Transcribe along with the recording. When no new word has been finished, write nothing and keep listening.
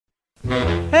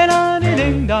Hey, da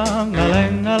ding dong, a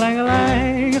lang a lang a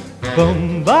lang,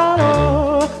 boom ba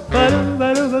ba.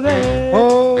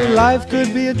 Oh, life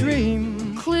could be a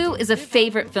dream. Clue is a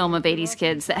favorite film of 80s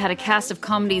kids that had a cast of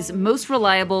comedy's most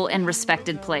reliable and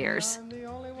respected players.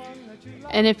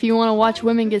 And if you want to watch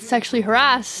women get sexually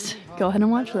harassed, go ahead and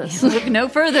watch this. Look no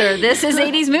further. This is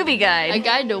 80s Movie Guide. A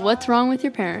guide to what's wrong with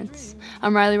your parents.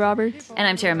 I'm Riley Roberts. And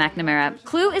I'm Tara McNamara.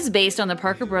 Clue is based on the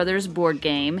Parker Brothers board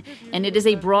game, and it is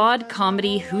a broad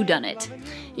comedy whodunit.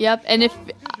 Yep, and if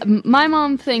my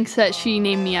mom thinks that she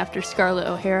named me after Scarlett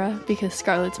O'Hara because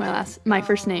Scarlett's my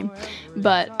first name,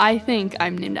 but I think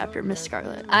I'm named after Miss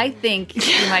Scarlett. I think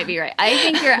you might be right. I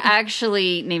think you're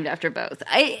actually named after both.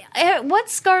 What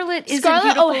Scarlett is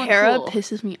Scarlett O'Hara cool?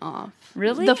 pisses me off.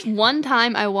 Really? The one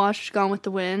time I watched Gone with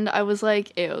the Wind, I was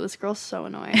like, ew, this girl's so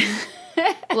annoying.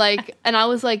 And I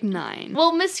was like 9.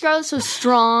 Well, Miss Scarlett's so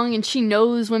strong, and she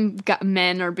knows when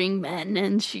men are being men,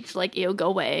 and she's like, ew, go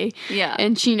away. Yeah.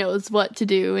 And she knows what to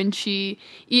do,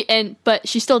 but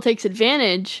she still takes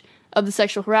advantage of the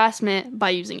sexual harassment by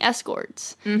using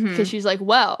escorts. Because she's like,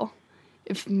 well,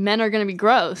 if men are going to be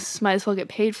gross, might as well get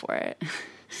paid for it.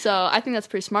 So I think that's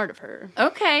pretty smart of her.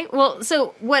 Okay. Well,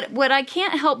 so what I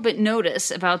can't help but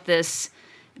notice about this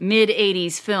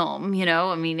mid-80s film,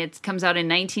 it comes out in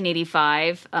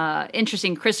 1985.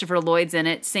 Interesting, Christopher Lloyd's in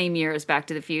it, same year as Back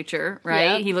to the Future, right?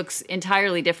 Yeah. He looks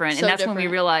entirely different. So and that's different. when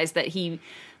we realized that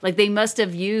they must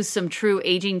have used some true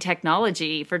aging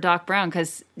technology for Doc Brown,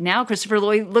 because now Christopher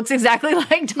Lloyd looks exactly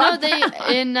like Doc Brown.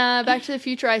 In Back to the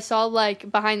Future, I saw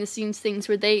behind-the-scenes things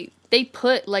where they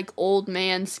put old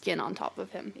man skin on top of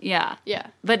him. Yeah. Yeah.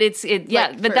 But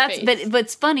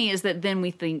what's funny is that then we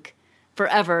think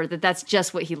forever that's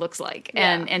just what he looks like.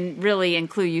 Yeah. And really in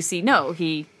Clue you see, no,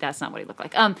 that's not what he looked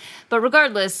like. But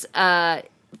regardless,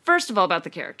 first of all about the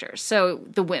characters. So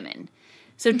the women.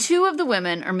 So 2 of the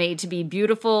women are made to be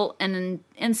beautiful and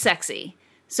sexy.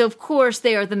 So of course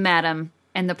they are the madam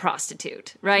and the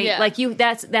prostitute, right? Yeah.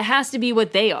 That has to be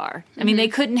what they are. I mean, they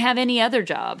couldn't have any other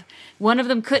job. One of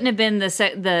them couldn't have been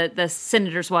the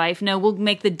senator's wife. No, we'll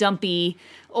make the dumpy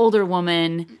older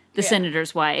woman the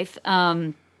senator's wife.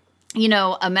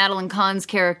 Madeline Kahn's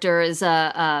character is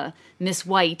Miss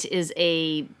White is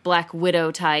a Black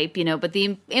Widow type, but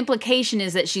the implication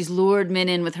is that she's lured men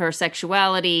in with her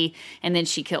sexuality and then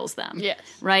she kills them. Yes.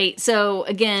 Right? So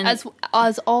again,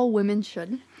 As all women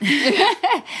should.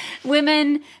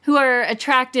 women who are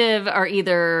attractive are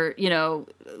either,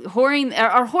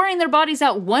 whoring their bodies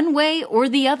out one way or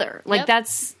the other. Yep.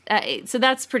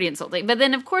 That's pretty insulting. But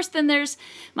then, of course, there's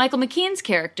Michael McKean's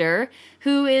character,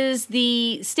 who is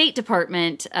the State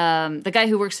Department, the guy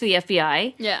who works for the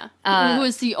FBI. Yeah. Who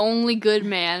is the only good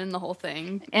man in the whole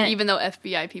thing. Even though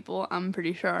FBI people, I'm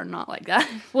pretty sure, are not like that.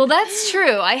 Well, that's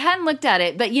true. I hadn't looked at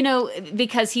it. But,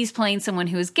 because he's playing someone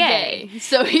who is gay.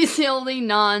 So he's the only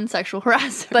non-sexual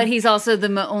harasser. But he's also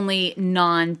the only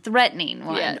non-threatening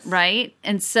one, yes. right?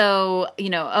 And so,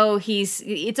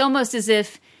 it's almost as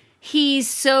if he's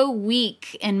so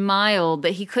weak and mild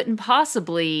that he couldn't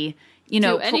possibly,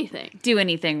 do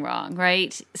anything wrong,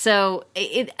 right? So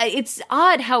it's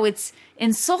odd how it's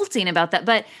insulting about that.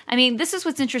 But, I mean, this is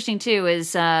what's interesting, too,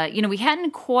 is, we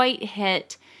hadn't quite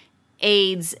hit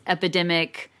AIDS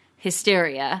epidemic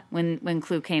hysteria when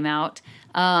Clue came out.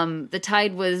 The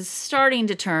tide was starting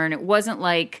to turn. It wasn't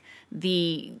like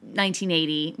the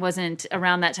 1980 wasn't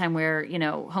around that time where,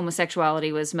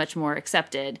 homosexuality was much more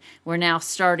accepted. We're now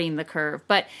starting the curve.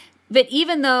 But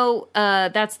even though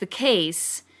that's the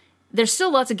case, there's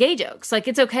still lots of gay jokes.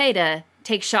 It's okay to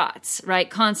take shots, right?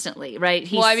 Constantly, right?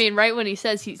 Right when he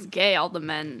says he's gay, all the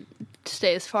men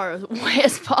stay as far away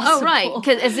as possible. Oh, right.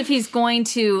 As if he's going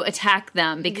to attack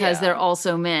them because they're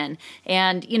also men.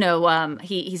 And,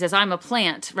 he says, I'm a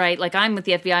plant, right? I'm with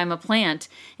the FBI, I'm a plant.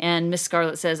 And Miss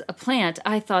Scarlett says, a plant?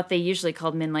 I thought they usually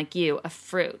called men like you a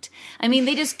fruit. I mean,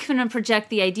 they just couldn't project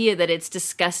the idea that it's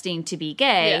disgusting to be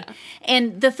gay. Yeah.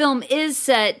 And the film is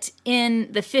set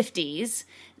in the 50s.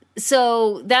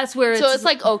 So that's where it's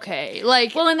okay.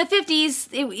 Well, in the 50s,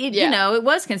 it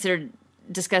was considered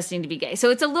disgusting to be gay. So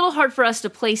it's a little hard for us to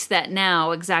place that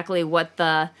now, exactly what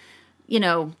the,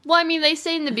 Well, I mean, they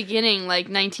say in the beginning,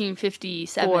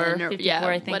 1957 or 54,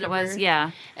 I think whatever. it was,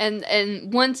 yeah.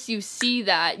 And once you see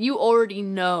that, you already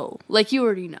know.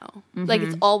 Mm-hmm.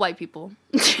 It's all white people.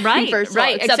 Right, First of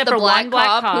all, except the for black one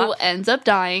black cop who ends up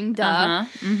dying. Duh. Uh-huh.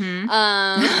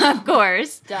 Mm-hmm. Of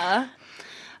course. Duh.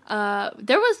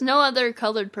 There was no other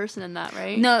colored person in that,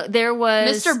 right? No, there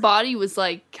was... Mr. Boddy was,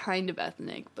 kind of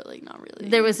ethnic, but, not really.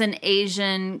 There was an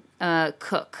Asian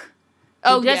cook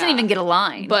Who doesn't even get a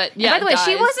line. But, yeah, and by the way,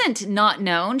 she wasn't not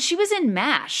known. She was in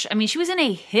MASH. I mean, she was in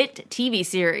a hit TV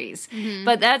series. Mm-hmm.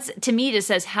 But that's, to me, just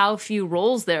says how few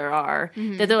roles there are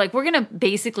that they're like, we're going to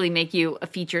basically make you a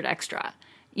featured extra,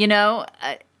 you know?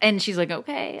 And she's like,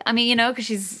 okay. I mean, you know,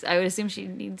 because I would assume she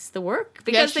needs the work.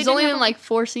 Because she's only in like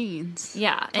 4 scenes.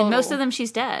 Yeah, total. And most of them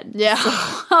she's dead. Yeah,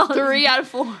 so, 3 out of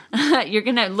 4. You're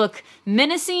going to look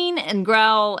menacing and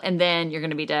growl, and then you're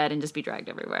going to be dead and just be dragged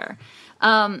everywhere.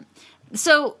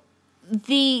 So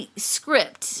the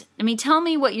script, I mean, tell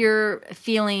me what your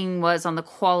feeling was on the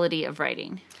quality of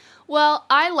writing. Well,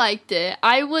 I liked it.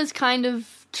 I was kind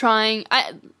of trying...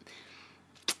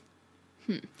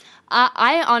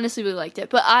 I honestly really liked it,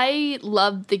 but I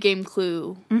loved the game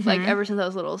Clue, like, ever since I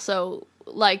was little, so,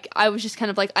 like, I was just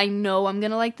kind of like, I know I'm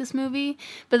gonna like this movie,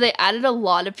 but they added a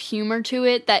lot of humor to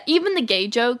it, that even the gay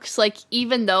jokes, like,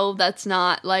 even though that's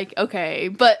not, like, okay,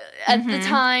 but at the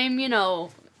time, you know...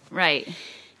 Right.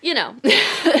 You know.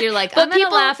 You're like, I'm going to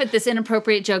laugh at this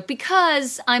inappropriate joke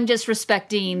because I'm just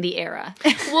respecting the era.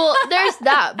 Well, there's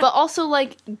that, but also,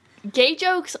 like... Gay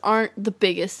jokes aren't the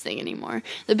biggest thing anymore.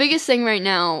 The biggest thing right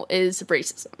now is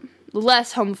racism.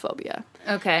 Less homophobia.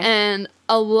 Okay. And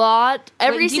a lot...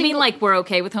 Do you mean like we're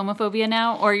okay with homophobia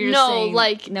now? Or you're saying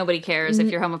like, nobody cares if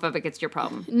you're homophobic, it's your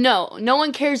problem? No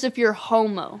one cares if you're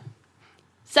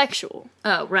homosexual.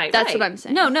 Oh, right. That's what I'm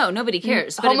saying. No, nobody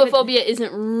cares. Homophobia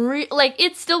isn't... like,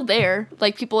 it's still there.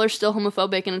 Like, people are still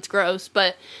homophobic and it's gross,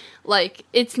 but, like,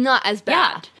 it's not as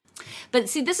bad. Yeah. But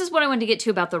see, this is what I wanted to get to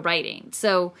about the writing.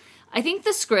 So... I think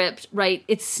the script, right,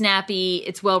 it's snappy,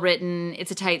 it's well written, it's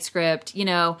a tight script, you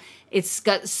know, it's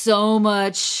got so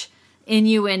much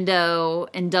innuendo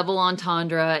and double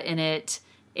entendre in it.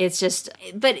 It's just,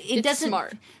 but it's doesn't,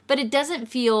 smart. But it doesn't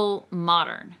feel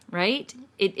modern, right?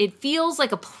 It feels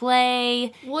like a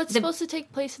play. Well, it's supposed to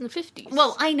take place in the 50s.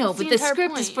 Well, I know, but the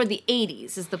script is for the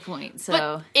 80s is the point, so.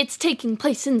 But it's taking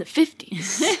place in the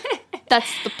 50s.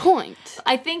 That's the point.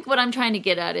 I think what I'm trying to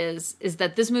get at is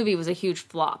that this movie was a huge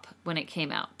flop when it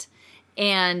came out.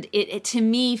 And it to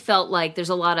me felt like there's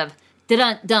a lot of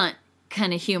dun-dun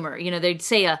kind of humor. You know, they'd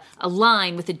say a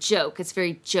line with a joke. It's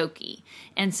very jokey.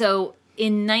 And so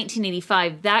in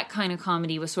 1985, that kind of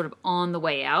comedy was sort of on the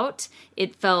way out.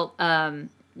 It felt...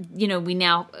 you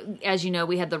know, as you know,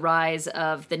 we had the rise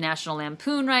of the National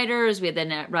Lampoon writers, we had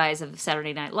the rise of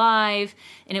Saturday Night Live,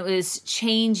 and it was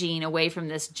changing away from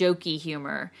this jokey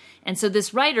humor. And so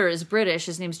this writer is British,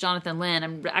 his name's Jonathan Lynn.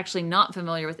 I'm actually not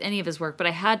familiar with any of his work, but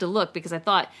I had to look because I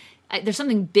thought, there's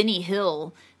something Benny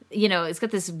Hill, you know, it's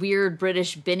got this weird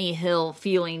British Benny Hill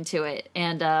feeling to it.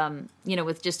 And, you know,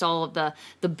 with just all of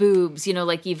the boobs, you know,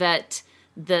 like Yvette...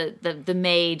 the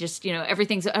May, just, you know,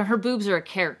 everything's, her boobs are a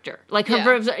character. Like, her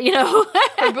boobs are, you know.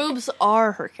 Her boobs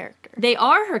are her character. They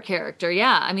are her character,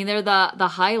 yeah. I mean, they're the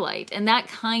highlight. And that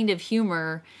kind of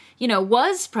humor, you know,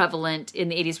 was prevalent in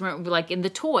the 80s, like in The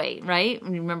Toy, right?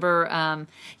 Remember,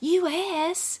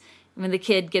 U.S., when the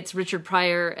kid gets Richard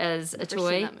Pryor as a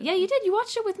toy. Yeah, you did. You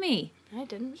watched it with me. I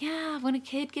didn't. Yeah, when a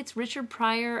kid gets Richard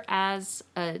Pryor as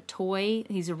a toy,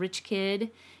 he's a rich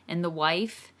kid, and the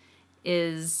wife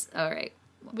is, all right.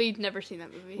 We've never seen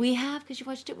that movie. We have, because you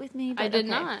watched it with me. I did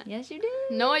not. Yes, you did.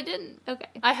 No, I didn't. Okay.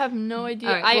 I have no idea.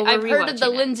 Right, well, I've heard of the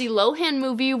Lindsay Lohan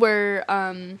movie where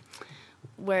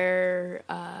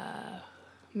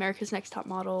America's Next Top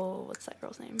Model, what's that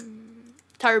girl's name?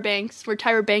 Tyra Banks, where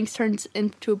Tyra Banks turns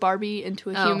into a Barbie,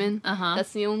 into a human. Uh-huh.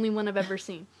 That's the only one I've ever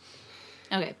seen.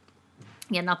 Okay.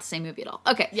 Yeah, not the same movie at all.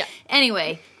 Okay. Yeah.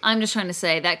 Anyway, I'm just trying to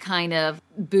say that kind of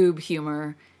boob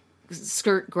humor,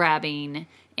 skirt grabbing,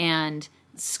 and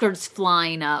skirts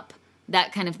flying up,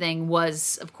 that kind of thing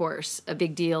was, of course, a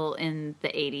big deal in the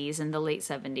 80s and the late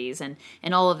 70s, and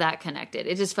all of that connected.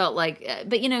 It just felt like,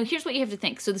 but you know, here's what you have to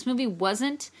think. So this movie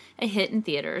wasn't a hit in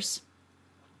theaters,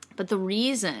 but the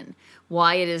reason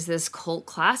why it is this cult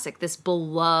classic, this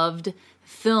beloved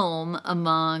film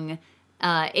among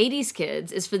 80s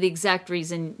kids, is for the exact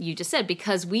reason you just said,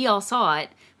 because we all saw it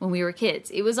when we were kids.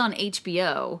 It was on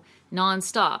HBO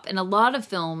nonstop, and a lot of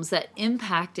films that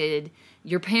impacted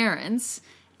your parents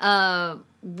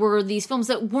were these films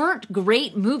that weren't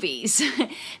great movies.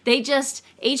 They just,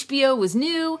 HBO was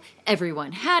new,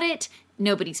 everyone had it,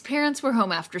 nobody's parents were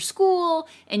home after school,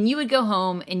 and you would go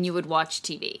home and you would watch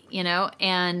TV, you know,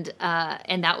 and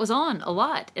that was on a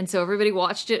lot, and so everybody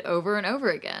watched it over and over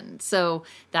again. So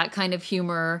that kind of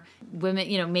humor, women,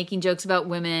 you know, making jokes about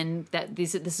women, that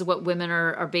this is what women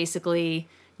are basically,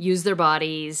 use their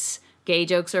bodies, gay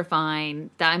jokes are fine.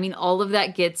 That, I mean, all of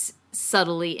that gets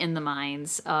subtly in the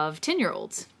minds of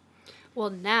 10-year-olds. Well,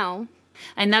 now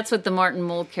And that's what the Martin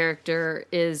Mull character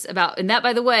is about. And that,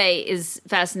 by the way, is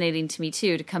fascinating to me,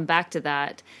 too, to come back to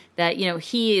that,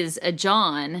 he is a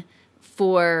John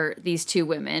for these two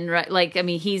women, right? Like, I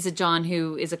mean, he's a John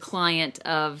who is a client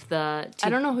of the...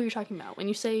 I don't know who you're talking about when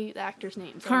you say the actor's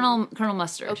name. Colonel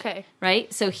Mustard. Okay.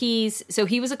 Right? So he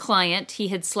was a client. He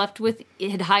had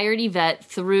had hired Yvette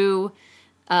through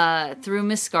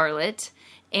Miss Scarlet.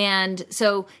 And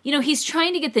so, he's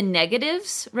trying to get the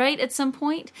negatives, right, at some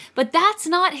point. But that's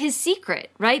not his secret,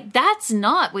 right? That's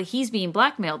not what he's being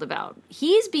blackmailed about.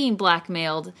 He's being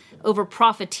blackmailed over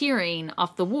profiteering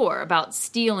off the war, about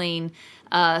stealing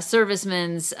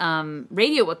servicemen's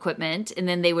radio equipment, and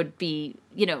then they would be,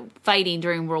 fighting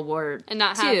during World War and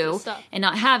not II and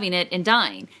not having it and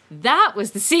dying. That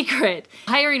was the secret.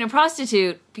 Hiring a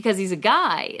prostitute because he's a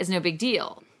guy is no big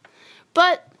deal.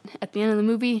 But at the end of the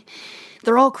movie...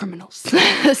 they're all criminals.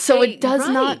 So it does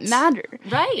not matter.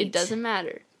 Right. It doesn't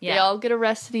matter. Yeah. They all get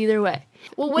arrested either way.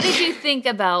 Well, what did you think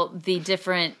about the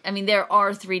different... I mean, there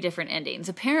are 3 different endings.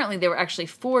 Apparently, there were actually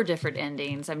 4 different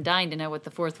endings. I'm dying to know what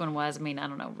the 4th one was. I mean, I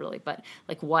don't know really, but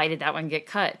why did that one get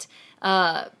cut?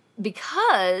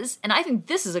 Because, and I think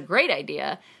this is a great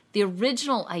idea, the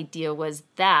original idea was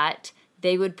that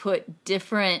they would put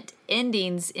different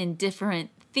endings in different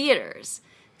theaters.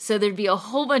 So there'd be a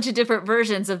whole bunch of different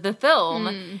versions of the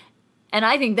film. And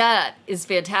I think that is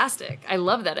fantastic. I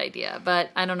love that idea,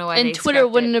 but I don't know why and Twitter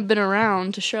wouldn't have been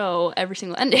around to show every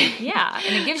single ending. Yeah,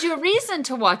 and it gives you a reason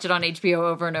to watch it on HBO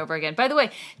over and over again. By the way,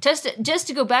 just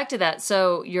to go back to that,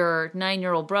 so your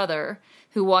 9-year-old brother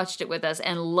who watched it with us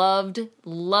and loved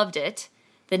it,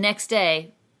 the next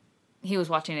day he was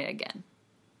watching it again.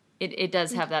 It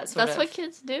does have that sort That's of... what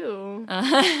kids do.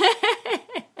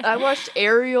 I watched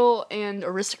Ariel and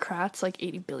Aristocrats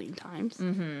 80 billion times.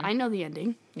 Mm-hmm. I know the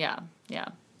ending. Yeah.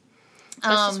 That's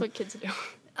just what kids do.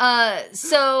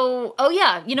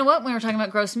 You know what? When we were talking about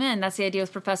gross men, that's the idea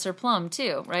with Professor Plum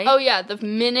too, right? Oh yeah, the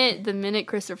minute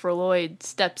Christopher Lloyd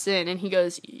steps in and he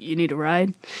goes, "You need a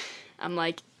ride," I'm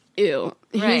like, ew.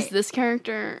 Right. He's this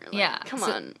character. Come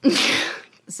on.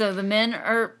 So the men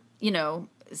are,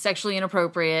 sexually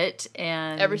inappropriate,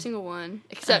 and every single one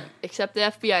except the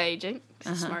FBI agent.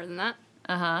 He's smarter than that.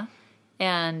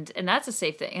 And that's a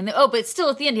safe thing. And but still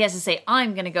at the end he has to say,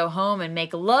 "I'm going to go home and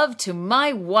make love to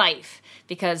my wife,"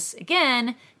 because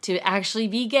again, to actually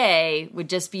be gay would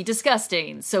just be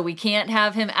disgusting. So we can't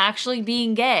have him actually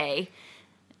being gay.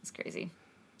 It's crazy.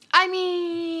 I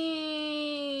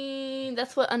mean,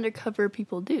 that's what undercover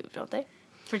people do, don't they?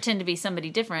 Pretend to be somebody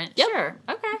different. Yep. Sure.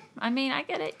 Okay. I mean, I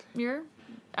get it. You're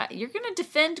going to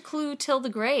defend Clue till the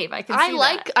grave. I can see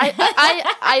that.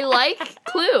 I like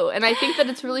Clue, and I think that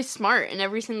it's really smart in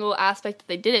every single aspect that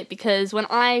they did it, because when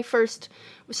I first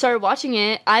started watching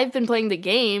it, I've been playing the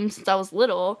game since I was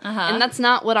little, and that's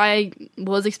not what I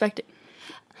was expecting.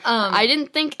 I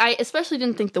especially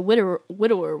didn't think the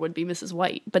widower would be Mrs.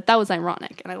 White, but that was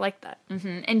ironic, and I liked that.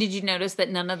 Mm-hmm. And did you notice that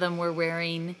none of them were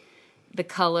wearing the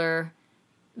color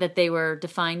that they were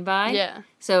defined by? Yeah.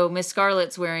 So Miss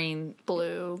Scarlet's wearing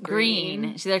blue,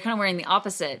 green. So they're kind of wearing the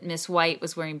opposite. Miss White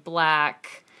was wearing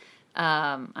black.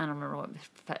 I don't remember what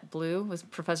blue was.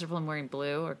 Professor Plum wearing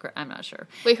blue, or I'm not sure.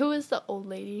 Wait, who is the old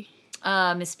lady?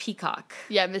 Miss Peacock.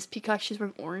 Yeah, Miss Peacock. She's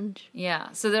wearing orange. Yeah.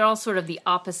 So they're all sort of the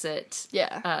opposite.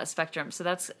 Yeah. Spectrum. So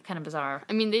that's kind of bizarre.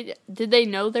 I mean, did they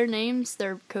know their names,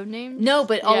 their code names? No,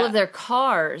 but all of their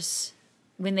cars,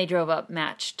 when they drove up,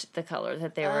 matched the color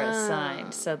that they were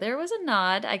assigned. So there was a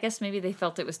nod. I guess maybe they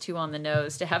felt it was too on the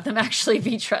nose to have them actually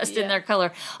be dressed in their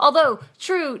color. Although,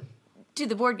 true to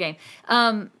the board game.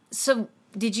 So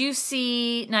did you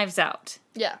see Knives Out?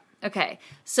 Yeah. Okay.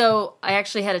 So I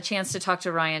actually had a chance to talk to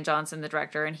Rian Johnson, the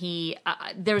director, and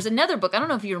there was another book, I don't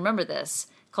know if you remember this,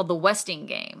 called The Westing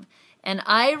Game. And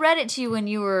I read it to you when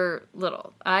you were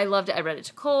little. I loved it. I read it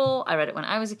to Cole. I read it when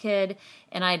I was a kid.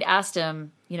 And I'd asked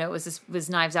him, was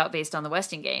Knives Out based on the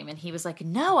Westing Game? And he was like,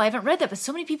 no, I haven't read that, but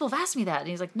so many people have asked me that. And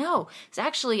he's like, no, it's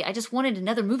actually, I just wanted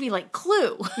another movie like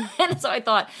Clue. And so I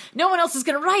thought, no one else is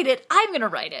going to write it. I'm going to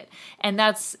write it. And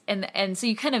and so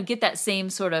you kind of get that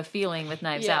same sort of feeling with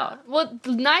Knives Out. Well,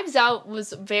 Knives Out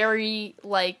was very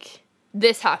like,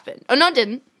 this happened. Oh, no, it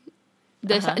didn't.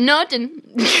 No, it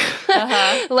didn't.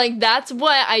 Like, that's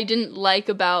what I didn't like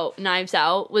about Knives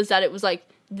Out, was that it was like,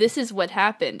 this is what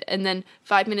happened. And then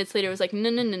 5 minutes later, it was like,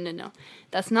 no.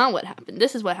 That's not what happened.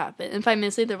 This is what happened. And 5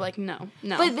 minutes later, they were like, no.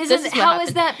 But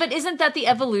isn't that the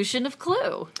evolution of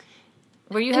Clue?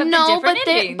 where you have the different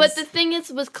endings. But the thing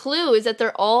is, with Clue, is that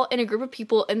they're all in a group of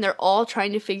people, and they're all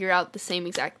trying to figure out the same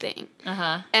exact thing.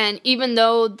 And even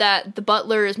though that the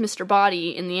butler is Mr.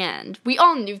 Boddy in the end, we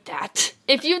all knew that.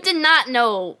 If you did not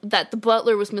know that the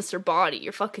butler was Mr. Boddy,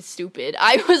 you're fucking stupid.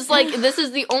 I was like, this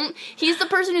is the only... He's the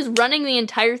person who's running the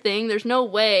entire thing. There's no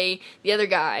way the other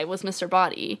guy was Mr.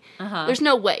 Boddy. There's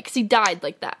no way, because he died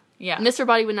like that. Yeah. Mr.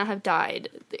 Boddy would not have died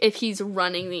if he's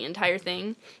running the entire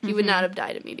thing. He would not have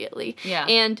died immediately. Yeah.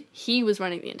 And he was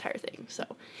running the entire thing. So,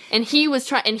 and he was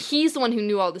trying, and he's the one who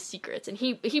knew all the secrets. And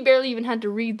he barely even had to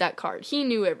read that card. He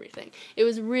knew everything. It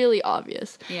was really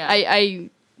obvious. Yeah.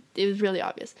 It was really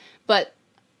obvious. But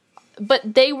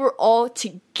they were all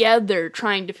together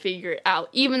trying to figure it out,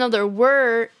 even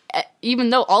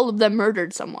though all of them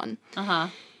murdered someone.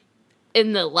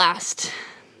 In the last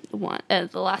one, the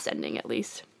last ending at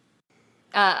least.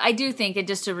 I do think, and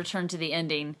just to return to the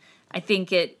ending, I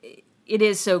think it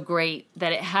is so great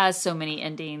that it has so many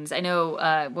endings. I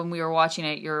know when we were watching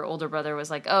it, your older brother was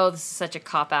like, oh, this is such a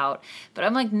cop-out. But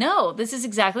I'm like, no, this is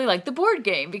exactly like the board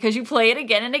game, because you play it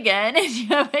again and again, and you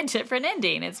have a different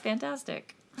ending. It's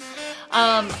fantastic.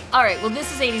 All right, well,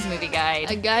 this is 80s Movie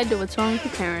Guide. A guide to what's wrong with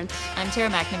your parents. I'm Tara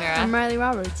McNamara. I'm Riley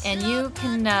Roberts. And you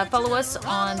can follow us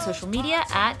on social media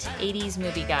at 80s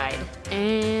Movie Guide.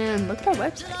 And look at our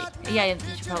website. Yeah, you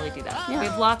should probably do that. Yeah. We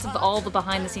have lots of all the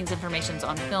behind-the-scenes information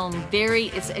on film.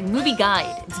 It's a movie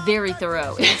guide. It's very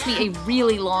thorough. It takes me a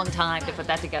really long time to put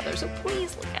that together, so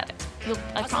please look at it.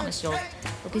 I promise you'll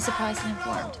be surprised and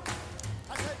informed.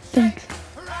 Thanks.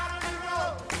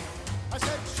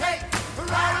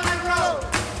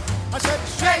 I said,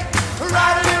 shake,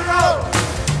 right and roll.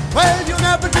 Well, you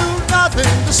never do nothing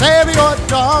to save your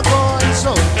doggone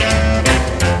soul.